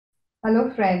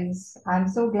Hello, friends. I'm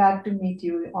so glad to meet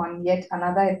you on yet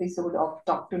another episode of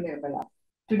Talk to Nirmala.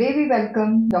 Today, we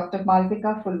welcome Dr.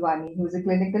 Malvvika Fulwwani, who is a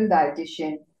clinical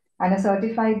dietitian and a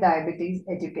certified diabetes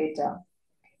educator.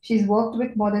 She's worked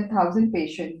with more than 1,000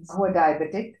 patients who are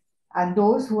diabetic and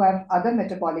those who have other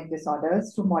metabolic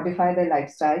disorders to modify their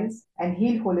lifestyles and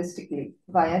heal holistically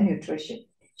via nutrition.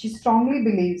 She strongly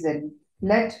believes in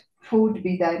let food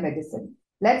be thy medicine.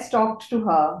 Let's talk to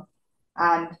her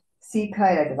and seek her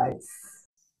advice.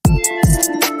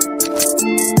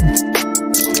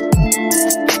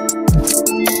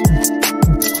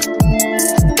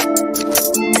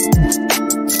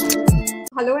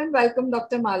 Hello and welcome,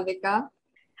 Dr. Malvvika.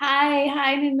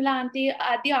 Hi, Nirmala Aunty.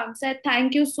 At the onset,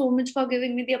 thank you so much for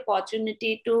giving me the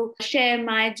opportunity to share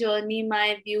my journey,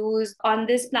 my views on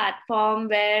this platform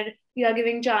where you are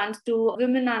giving chance to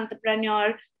women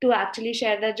entrepreneurs to actually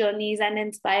share their journeys and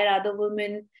inspire other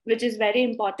women, which is very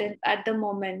important at the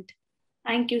moment.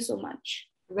 Thank you so much.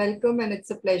 Welcome, and it's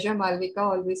a pleasure, Malvvika,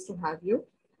 always to have you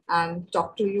and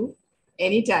talk to you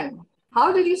anytime.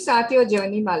 How did you start your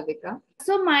journey, Malvvika?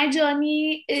 So my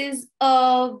journey is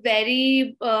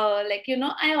very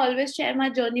I always share my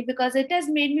journey because it has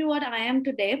made me what I am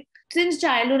today. Since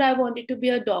childhood, I wanted to be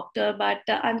a doctor, but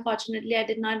unfortunately, I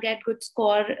did not get good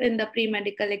score in the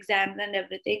pre-medical exams and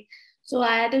everything. So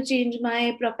I had to change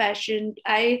my profession.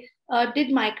 I did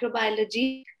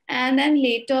microbiology, and then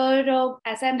later,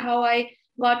 as and how I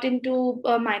got into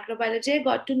microbiology, I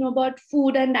got to know about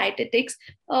food and dietetics,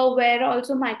 where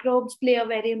also microbes play a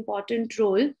very important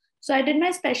role. So I did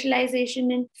my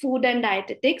specialization in food and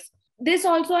dietetics. This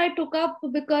also I took up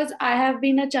because I have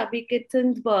been a chubby kid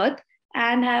since birth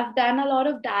and have done a lot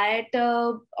of diet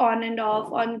on and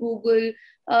off on Google.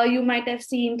 You might have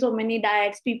seen so many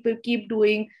diets people keep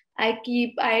doing. I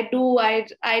did, I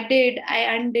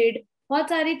undid. बहुत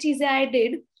सारी चीजें I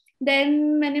did.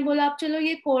 Then मैंने बोला अब चलो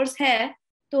ये course है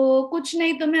तो कुछ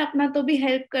नहीं तो मैं अपना तो भी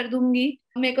हेल्प कर दूंगी,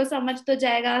 मेरे को समझ तो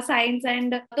जाएगा साइंस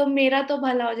एंड तो मेरा तो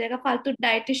भला हो जाएगा, फालतू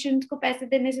डाइटिशियंस को पैसे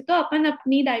देने से तो अपन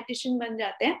अपनी डाइटिशियन बन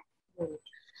जाते हैं.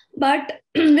 But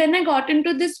when I got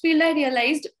into this field I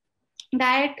realised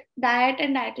diet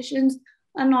and dietitians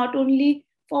are not only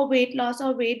for weight loss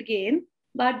or weight gain,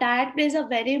 but diet plays a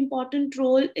very important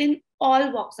role in all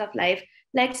walks of life.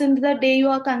 Like since the day you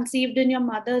are conceived in your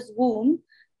mother's womb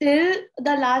till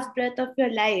the last breath of your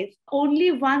life,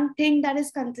 only one thing that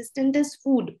is consistent is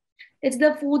food. It's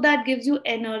the food that gives you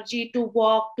energy to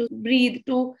walk, to breathe,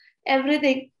 to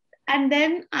everything. And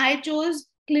then I chose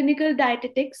clinical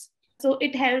dietetics. So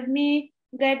it helped me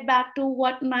get back to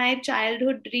what my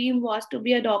childhood dream was, to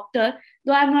be a doctor.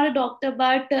 Though I'm not a doctor,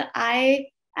 but I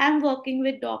am working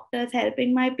with doctors,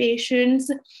 helping my patients,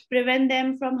 prevent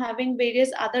them from having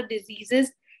various other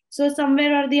diseases. So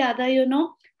somewhere or the other,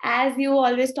 as you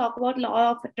always talk about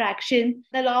law of attraction,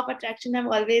 the law of attraction have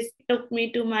always took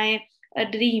me to my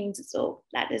dreams. So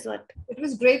that is what. It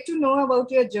was great to know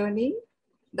about your journey,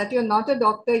 that you're not a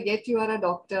doctor, yet you are a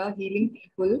doctor healing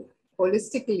people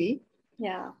holistically.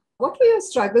 Yeah. What were your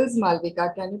struggles,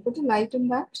 Malvvika? Can you put a light on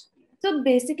that? So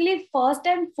basically, first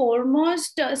and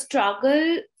foremost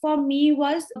struggle for me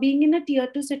was being in a tier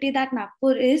 2 city that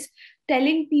Nagpur is.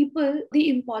 Telling people the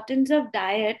importance of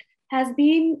diet has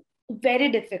been very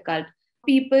difficult.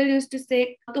 People used to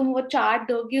say, तुम वो chart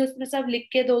दोगी उसमें सब लिख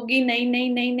के दोगी, नहीं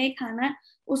नहीं नहीं नहीं खाना है,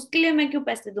 उसके लिए मैं क्यों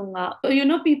पैसे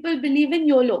दूंगा? People believe in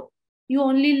YOLO. You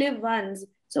only live once.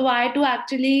 So why to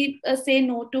actually say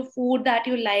no to food that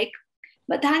you like?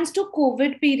 But thanks to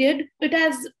COVID period, it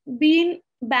has been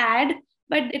bad,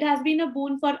 but it has been a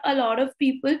boon for a lot of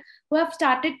people who have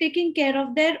started taking care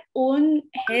of their own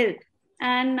health.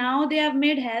 And now they have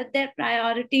made health their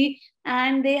priority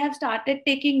and they have started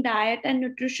taking diet and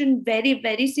nutrition very,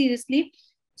 very seriously.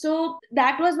 So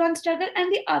that was one struggle.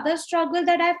 And the other struggle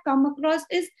that I've come across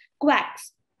is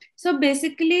quacks. So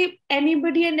basically,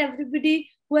 anybody and everybody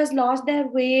who has lost their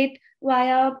weight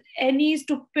via any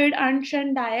stupid,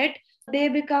 unshunned diet, they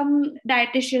become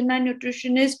dietitian and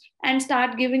nutritionist and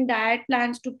start giving diet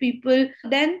plans to people.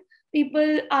 Then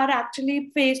people are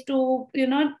actually faced to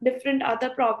different other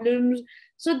problems.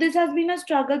 So this has been a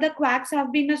struggle. The quacks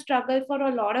have been a struggle for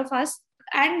a lot of us.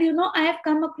 And I have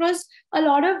come across a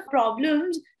lot of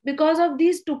problems because of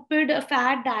these stupid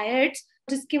fad diets,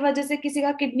 जिसकी वजह से किसी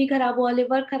का kidney खराब हुआ,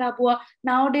 liver खराब हुआ.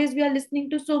 Nowadays we are listening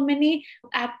to so many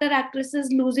actresses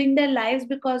losing their lives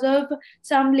because of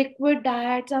some liquid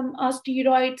diet, some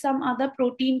steroids, some other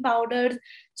protein powders.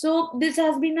 So this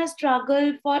has been a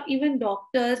struggle for even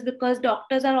doctors, because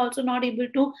doctors are also not able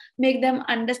to make them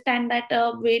understand that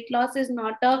weight loss is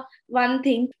not a one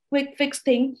thing, quick fix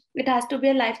thing. It has to be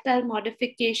a lifestyle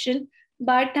modification.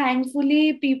 But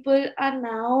thankfully, people are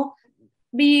now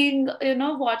being,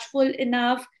 watchful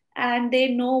enough, and they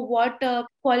know what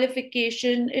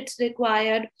qualification it's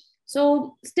required.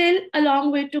 So still a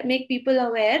long way to make people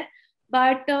aware,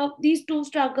 but these two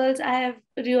struggles I have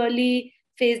really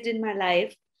faced in my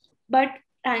life. But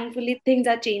thankfully things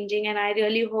are changing, and I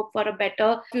really hope for a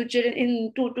better future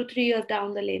in 2 to 3 years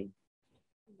down the lane.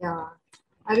 Yeah,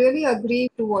 I really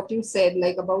agree to what you said,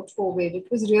 like about COVID.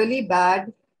 It was really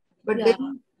bad, but Yeah,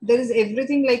 then there is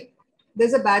everything, like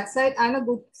there's a bad side and a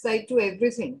good side to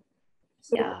everything.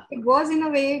 So yeah. it was in a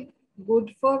way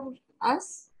good for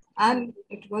us, and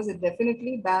it was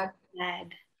definitely bad.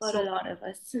 Glad for a So lot of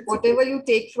us. whatever you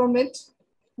take from it.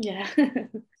 Yeah.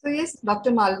 So yes,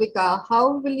 Dr. Malvika,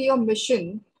 how will your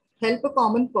mission help a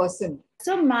common person?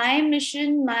 So my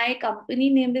mission, my company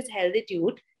name is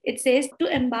Healthitude. It says to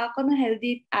embark on a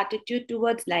healthy attitude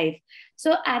towards life.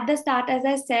 So at the start, as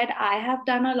I said, I have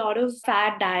done a lot of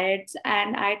fad diets,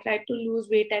 and I tried to lose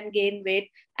weight and gain weight.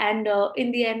 And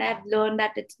in the end, I've learned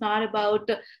that it's not about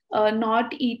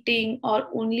not eating or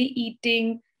only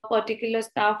eating particular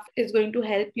stuff is going to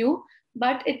help you,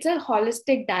 but it's a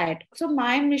holistic diet. So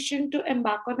my mission to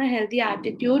embark on a healthy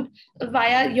attitude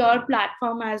via your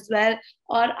platform as well,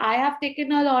 or I have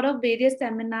taken a lot of various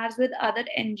seminars with other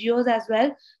NGOs as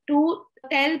well, to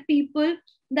tell people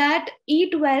that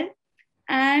eat well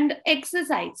and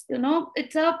exercise.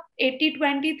 It's a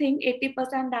 80-20 thing,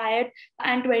 80% diet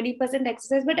and 20%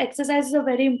 exercise, but exercise is a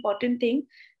very important thing.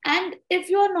 And if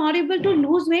you are not able to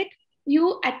lose weight,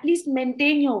 you at least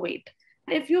maintain your weight.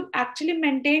 If you actually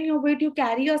maintain your weight, you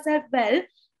carry yourself well,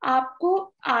 आपको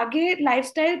आगे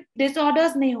lifestyle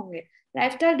disorders नहीं होंगे।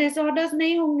 Lifestyle disorders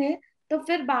नहीं होंगे तो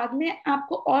फिर बाद में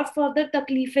आपको और फर्दर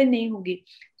तकलीफें नहीं होगी।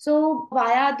 सो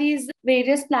via these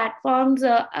various platforms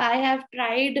I have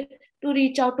tried to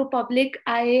reach out to public.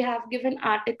 I have given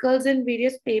articles in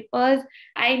various papers.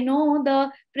 I know the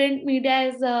print media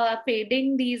is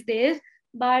fading these days,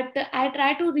 but I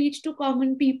try to reach to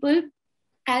common people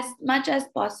as much as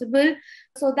possible,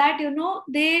 so that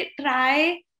they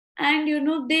try,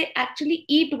 and they actually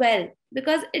eat well,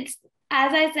 because it's,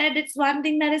 as I said, it's one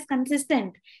thing that is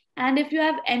consistent. And if you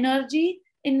have energy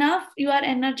enough, you are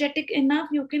energetic enough,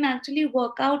 you can actually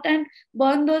work out and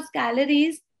burn those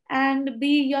calories and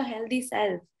be your healthy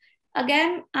self.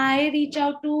 Again, I reach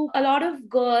out to a lot of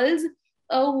girls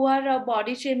who are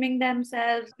body shaming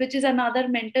themselves, which is another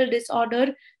mental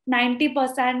disorder.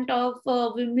 90% of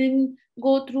women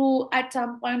go through at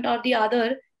some point or the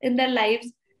other in their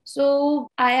lives. So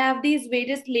I have these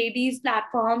various ladies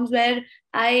platforms where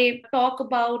I talk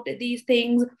about these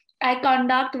things. I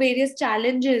conduct various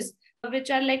challenges which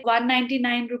are like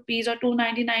 199 rupees or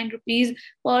 299 rupees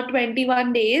for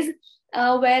 21 days,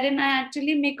 wherein I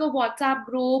actually make a WhatsApp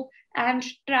group and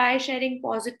try sharing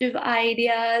positive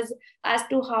ideas as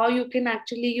to how you can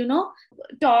actually,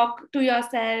 talk to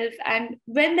yourself. And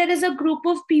when there is a group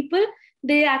of people,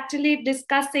 they actually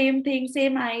discuss same things,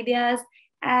 same ideas.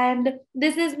 And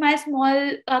this is my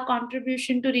small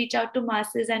contribution to reach out to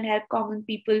masses and help common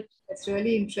people. That's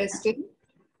really interesting.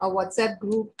 A WhatsApp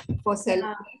group for self.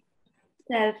 Yeah,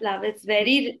 self-love, it's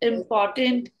very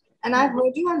important. And I've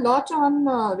heard you a lot on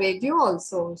radio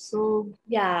also. So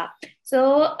Yeah.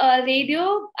 So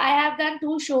radio, I have done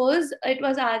 2 shows. It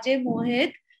was RJ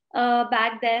Mohit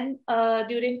back then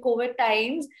during COVID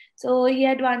times. So he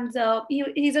had once,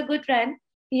 he's a good friend.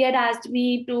 He had asked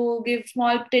me to give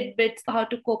small tidbits how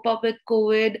to cope up with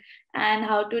COVID and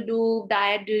how to do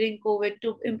diet during COVID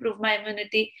to improve my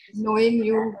immunity. knowing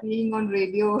you being on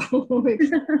radio,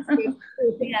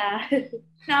 Yeah.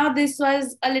 Now this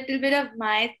was a little bit of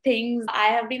my things. I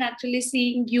have been actually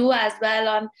seeing you as well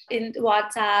on in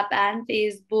WhatsApp and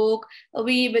Facebook.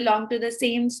 We belong to the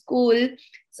same school,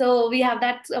 so we have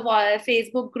that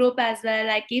Facebook group as well.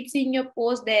 I keep seeing your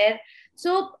post there.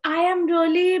 So I am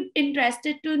really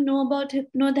interested to know about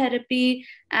hypnotherapy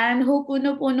and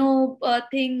Ho'oponopono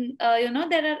thing.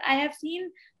 There are, I have seen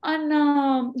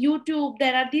on YouTube,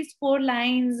 there are these 4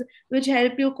 lines which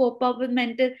help you cope up with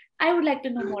mental. I would like to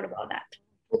know more about that.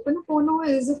 Ho'oponopono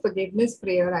is a forgiveness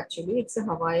prayer, actually. It's a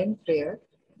Hawaiian prayer.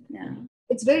 Yeah.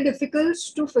 It's very difficult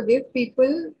to forgive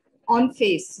people on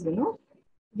face.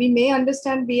 We may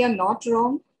understand we are not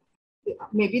wrong.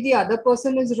 Maybe the other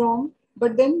person is wrong,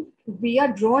 but then we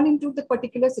are drawn into the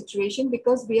particular situation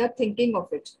because we are thinking of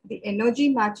it. The energy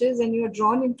matches and you are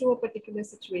drawn into a particular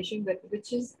situation,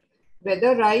 which is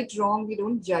whether right, wrong, we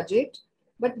don't judge it,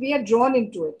 but we are drawn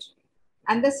into it.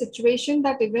 And the situation,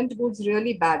 that event goes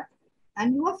really bad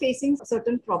and you are facing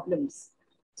certain problems.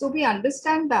 So we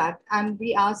understand that and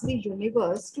we ask the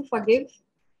universe to forgive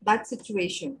that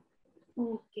situation.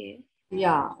 Okay.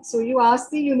 Yeah. So you ask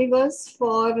the universe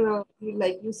for,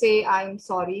 like you say, I'm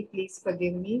sorry, please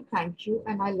forgive me, thank you,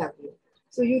 and I love you.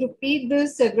 So you repeat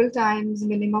this several times,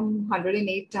 minimum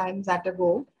 108 times at a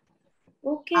go.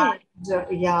 Okay. And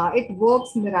yeah, it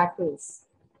works miracles.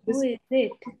 Oh, This is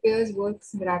it? prayers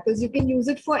works miracles. You can use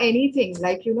it for anything.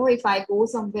 Like, if I go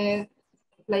somewhere,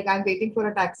 like I'm waiting for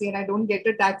a taxi and I don't get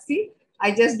a taxi,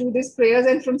 I just do these prayers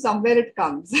and from somewhere it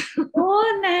comes.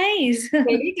 Oh, nice.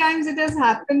 Many times it has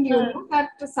happened, Uh, that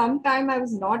sometime I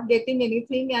was not getting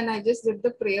anything and I just did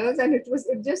the prayers and it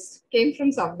just came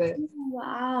from somewhere.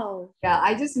 wow. Yeah,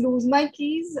 I just lose my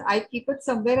keys. I keep it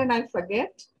somewhere and I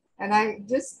forget. And I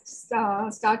just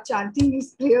start chanting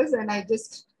these prayers and I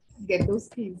just get those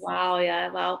keys. Wow,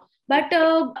 yeah, wow. But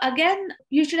again,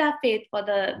 you should have faith for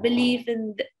the belief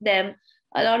in them.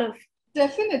 A lot of,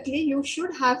 Definitely, you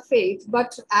should have faith,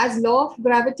 but as law of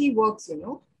gravity works,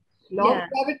 law of yeah,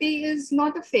 gravity is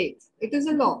not a faith, it is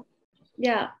a law.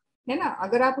 yeah. है ना?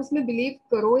 अगर आप उसमें believe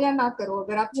करो या ना करो,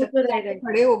 अगर आप वो छत तो पे रहेगा आके ही.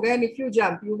 खड़े हो गए and if you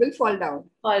jump, you will fall down.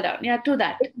 Fall down. Yeah, to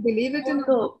that. Believe it वो or not.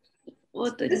 तो, वो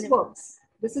तो This works.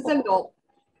 This is a law.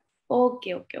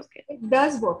 okay, okay, okay. It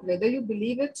does work, whether you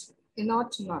believe it or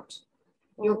not.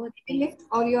 You're Oh, believing nice. it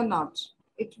or you're not.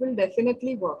 It will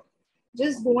definitely work.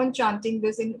 Just go on chanting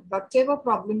this in whatever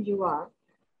problem you are.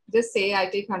 Just say, I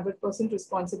take 100%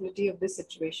 responsibility of this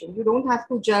situation. You don't have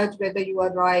to judge whether you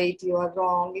are right, you are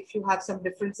wrong, if you have some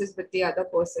differences with the other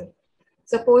person.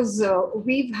 Suppose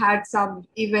we've had some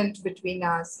event between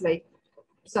us, like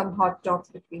some hot talks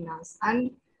between us,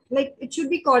 and like it should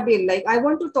be cordial. Like, I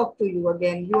want to talk to you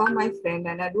again. You are my friend,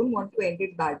 and I don't want to end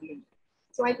it badly.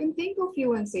 So I can think of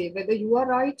you and say whether you are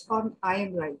right or I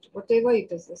am right, whatever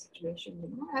it is the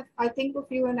situation. I think of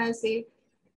you and I say,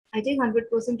 I take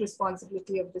 100%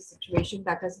 responsibility of the situation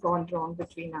that has gone wrong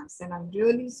between us. And I'm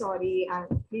really sorry.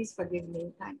 And please forgive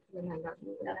me. Thank you. And I love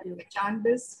you. And Love I you. will chant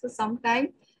this for some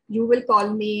time. You will call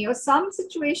me, or some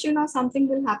situation or something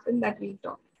will happen that we'll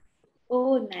talk.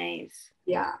 Oh, nice.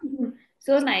 Yeah.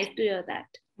 So nice to hear that.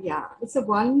 Yeah. It's a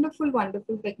wonderful,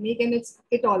 wonderful technique and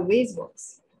it always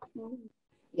works. Oh,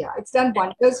 Yeah. It's done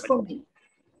wonders for me.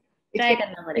 It try can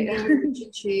करना in पड़ेगा. your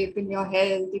relationship, in your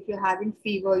health, if you're having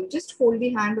fever, you just hold the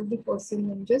hand of the person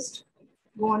and just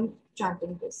go on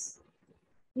chanting this.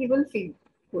 You will feel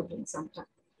good in some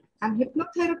time. And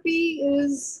hypnotherapy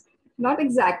is not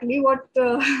exactly what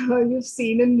you've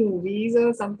seen in movies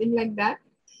or something like that.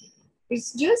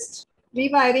 It's just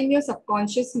rewiring your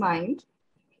subconscious mind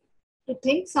to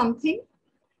think something.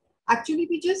 Actually,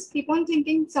 we just keep on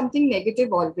thinking something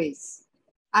negative always.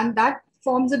 And that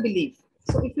forms a belief.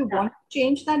 So if you Yeah. want to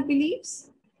change that beliefs,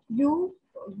 you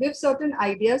give certain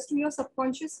ideas to your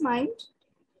subconscious mind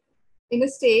in a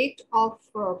state of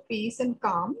peace and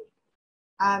calm,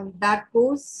 and that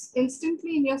goes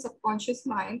instantly in your subconscious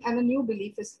mind and a new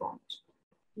belief is formed.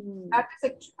 Hmm. That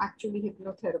is actually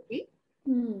hypnotherapy.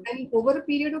 Hmm. And over a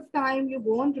period of time, you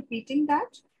go on repeating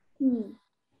that Hmm.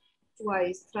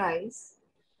 twice, thrice.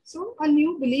 So a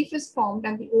new belief is formed,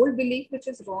 and the old belief, which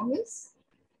is wrong, is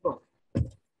wrong.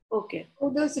 Okay. So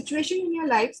the situation in your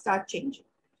life start changing.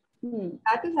 Hmm.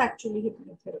 That is actually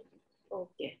hypnotherapy.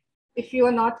 Okay. If you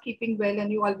are not keeping well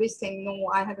and you always saying, no,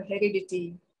 I have a heredity,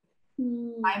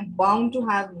 Hmm. I'm bound to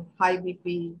have high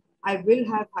BP, I will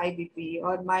have high BP,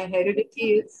 or my heredity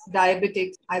is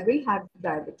diabetics, I will have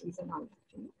diabetes and all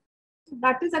that. So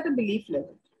that is at a belief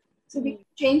level. So we Hmm. can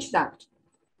change that.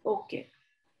 Okay.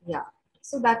 Yeah.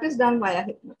 So that is done via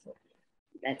hypnotherapy.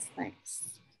 That's nice.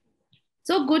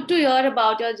 So good to hear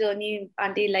about your journey,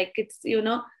 Auntie. Like it's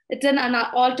an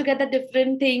altogether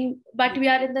different thing, but we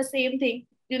are in the same thing.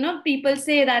 People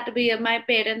say that my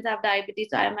parents have diabetes,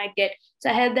 so I might get. So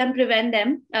I help them prevent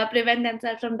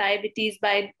themselves from diabetes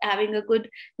by having a good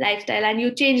lifestyle, and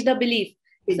you change the belief.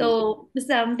 Belief. So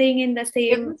something in the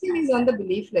same. Everything is on the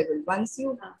belief level. Once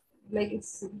you, like,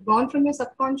 it's gone from your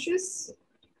subconscious,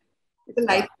 the It's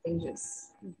life gone. changes.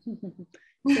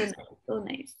 So nice. So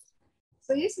nice.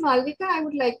 So yes, Malvika, I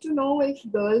would like to know if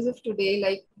girls of today,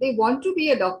 like, they want to be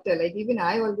a doctor. Like, even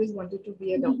I always wanted to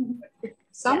be a doctor. But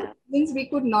some Yeah. reasons we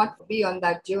could not be on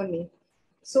that journey.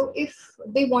 So if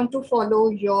they want to follow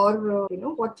your,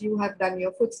 what you have done,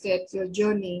 your footsteps, your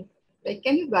journey, like,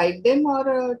 can you guide them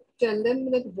or tell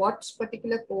them like what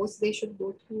particular course they should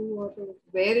go through or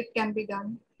where it can be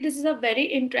done? This is a very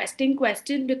interesting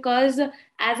question because,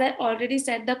 as I already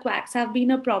said, the quacks have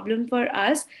been a problem for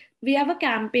us. We have a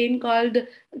campaign called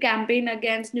Campaign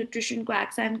Against Nutrition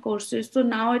Quacks and Courses. So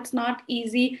now it's not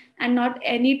easy, and not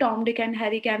any Tom, Dick, and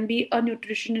Harry can be a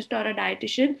nutritionist or a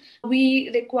dietitian. We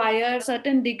require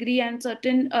certain degree and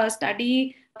certain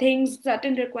study things,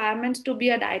 certain requirements to be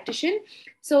a dietitian.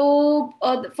 So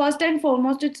first and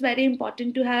foremost, it's very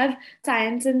important to have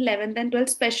science in 11th and 12th,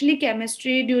 especially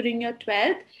chemistry during your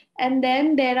 12th. And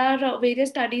then there are various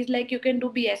studies, like you can do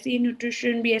BSc in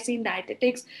nutrition, BSc in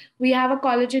dietetics. We have a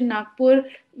college in Nagpur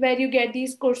where you get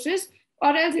these courses.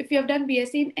 Or else, if you have done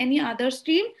BSc in any other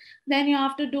stream, then you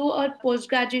have to do a post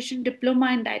graduation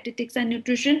diploma in dietetics and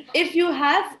nutrition. If you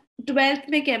have 12th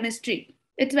में chemistry,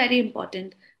 it's very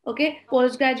important. Okay,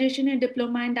 post graduation in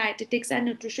diploma in dietetics and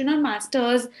nutrition or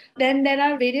masters. Then there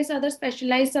are various other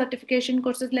specialized certification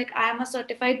courses, like I am a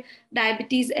certified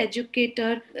diabetes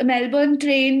educator, Melbourne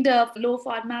trained low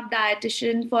FODMAP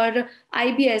dietitian for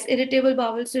IBS, irritable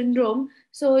bowel syndrome.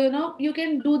 So you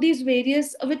can do these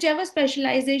various, whichever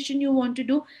specialization you want to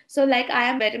do. So like I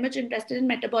am very much interested in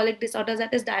metabolic disorders,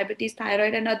 that is diabetes,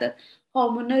 thyroid, and other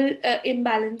hormonal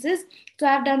imbalances. So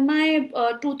I've done my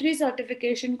 2-3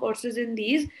 certification courses in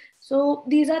these. So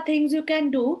these are things you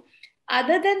can do.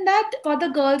 Other than that, for the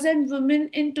girls and women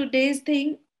in today's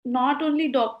thing, not only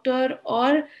doctor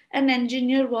or an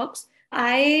engineer works.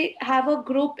 I have a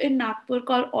group in Nagpur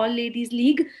called All Ladies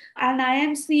League, and I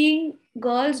am seeing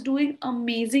girls doing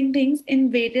amazing things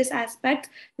in various aspects,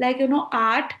 like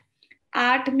art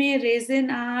में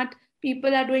resin art,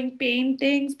 people are doing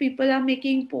paintings, people are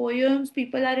making poems,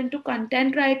 people are into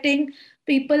content writing,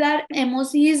 people are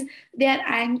MOCs, they are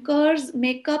anchors,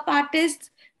 makeup artists.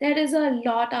 There is a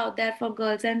lot out there for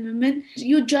girls and women.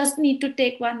 You just need to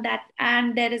take one that,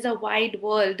 and there is a wide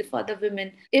world for the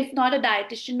women. If not a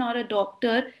dietitian or a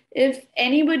doctor, if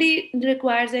anybody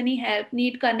requires any help,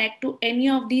 need connect to any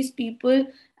of these people,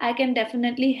 I can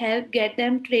definitely help get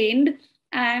them trained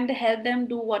and help them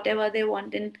do whatever they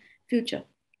want in future.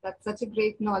 That's such a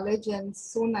great knowledge and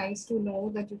so nice to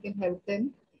know that you can help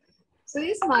them. So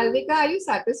yes, Malvika, are you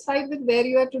satisfied with where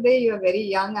you are today? You are very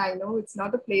young. I know it's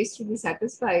not a place to be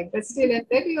satisfied, but still, and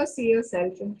where do you see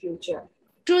yourself in future?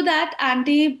 True that,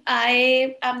 Auntie,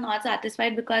 I am not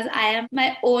satisfied because I am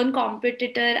my own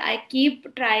competitor. I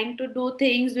keep trying to do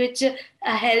things which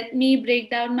help me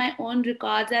break down my own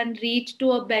records and reach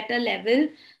to a better level.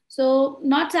 So,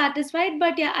 not satisfied,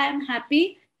 but yeah, I am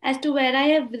happy as to where I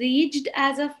have reached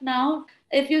as of now.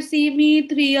 If you see me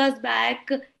 3 years back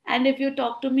and if you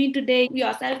talk to me today,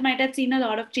 yourself might have seen a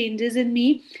lot of changes in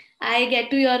me. I get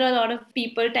to hear a lot of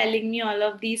people telling me all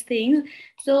of these things.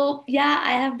 So, yeah,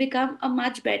 I have become a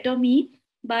much better me,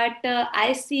 but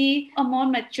I see a more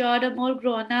mature, a more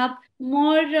grown up,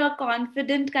 more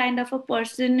confident kind of a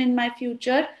person in my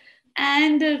future.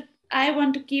 And I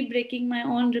want to keep breaking my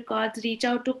own records, reach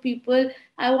out to people.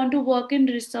 I want to work in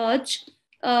research.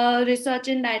 Research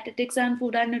in dietetics and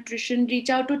food and nutrition, reach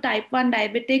out to type 1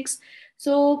 diabetics.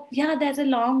 So, yeah, there's a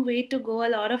long way to go, a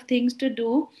lot of things to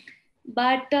do.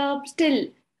 But still,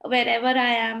 wherever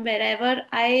I am, wherever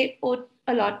I owe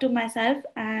a lot to myself,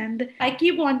 and I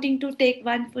keep wanting to take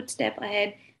one footstep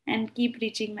ahead and keep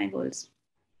reaching my goals.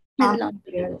 You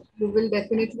will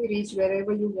definitely reach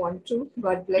wherever you want to.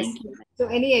 God bless you. So,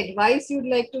 any advice you'd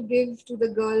like to give to the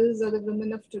girls or the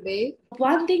women of today?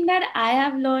 One thing that I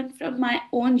have learned from my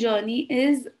own journey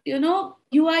is,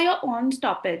 you are your own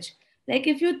stoppage. Like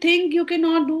if you think you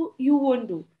cannot do, you won't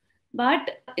do.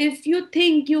 But if you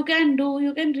think you can do,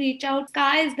 you can reach out.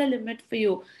 Sky is the limit for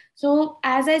you. So,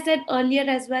 as I said earlier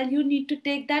as well, you need to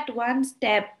take that one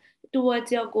step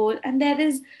towards your goal. And there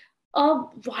is a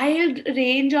wild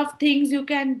range of things you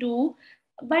can do,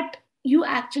 but you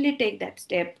actually take that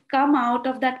step. Come out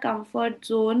of that comfort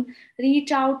zone,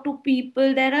 reach out to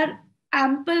people. There are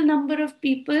ample number of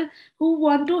people who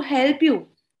want to help you,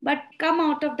 but come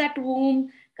out of that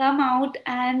womb, come out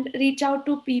and reach out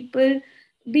to people.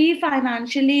 Be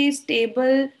financially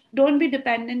stable, don't be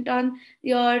dependent on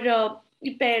your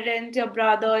parents, your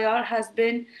brother, your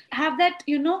husband. Have that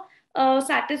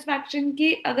satisfaction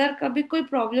कि अगर कभी कोई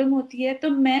problem होती है तो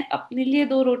मैं अपने लिए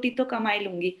 2 रोटी तो कमा ही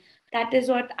लूंगी. That is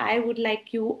what I would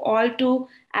like you all to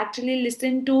actually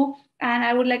listen to, and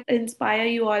I would like to inspire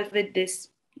you all with this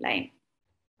line.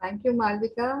 Thank you,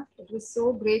 Malvika. It was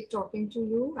so great talking to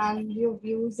you, and your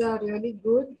views are really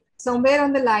good. Somewhere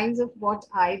on the lines of what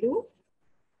I do,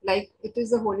 like it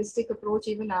is a holistic approach.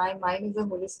 Even mine is a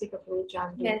holistic approach.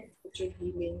 I'm doing spiritual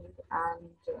healing, and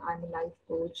I'm a life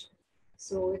coach.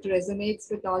 So it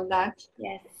resonates with all that.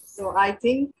 Yes. So I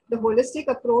think the holistic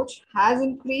approach has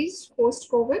increased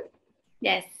post-COVID.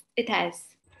 Yes, it has.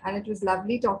 And it was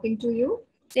lovely talking to you.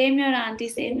 Same here, Auntie.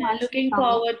 Same here. Looking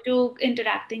forward to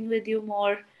interacting with you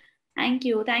more. Thank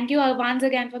you. Thank you once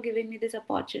again for giving me this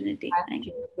opportunity. Thank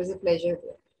you. It was a pleasure.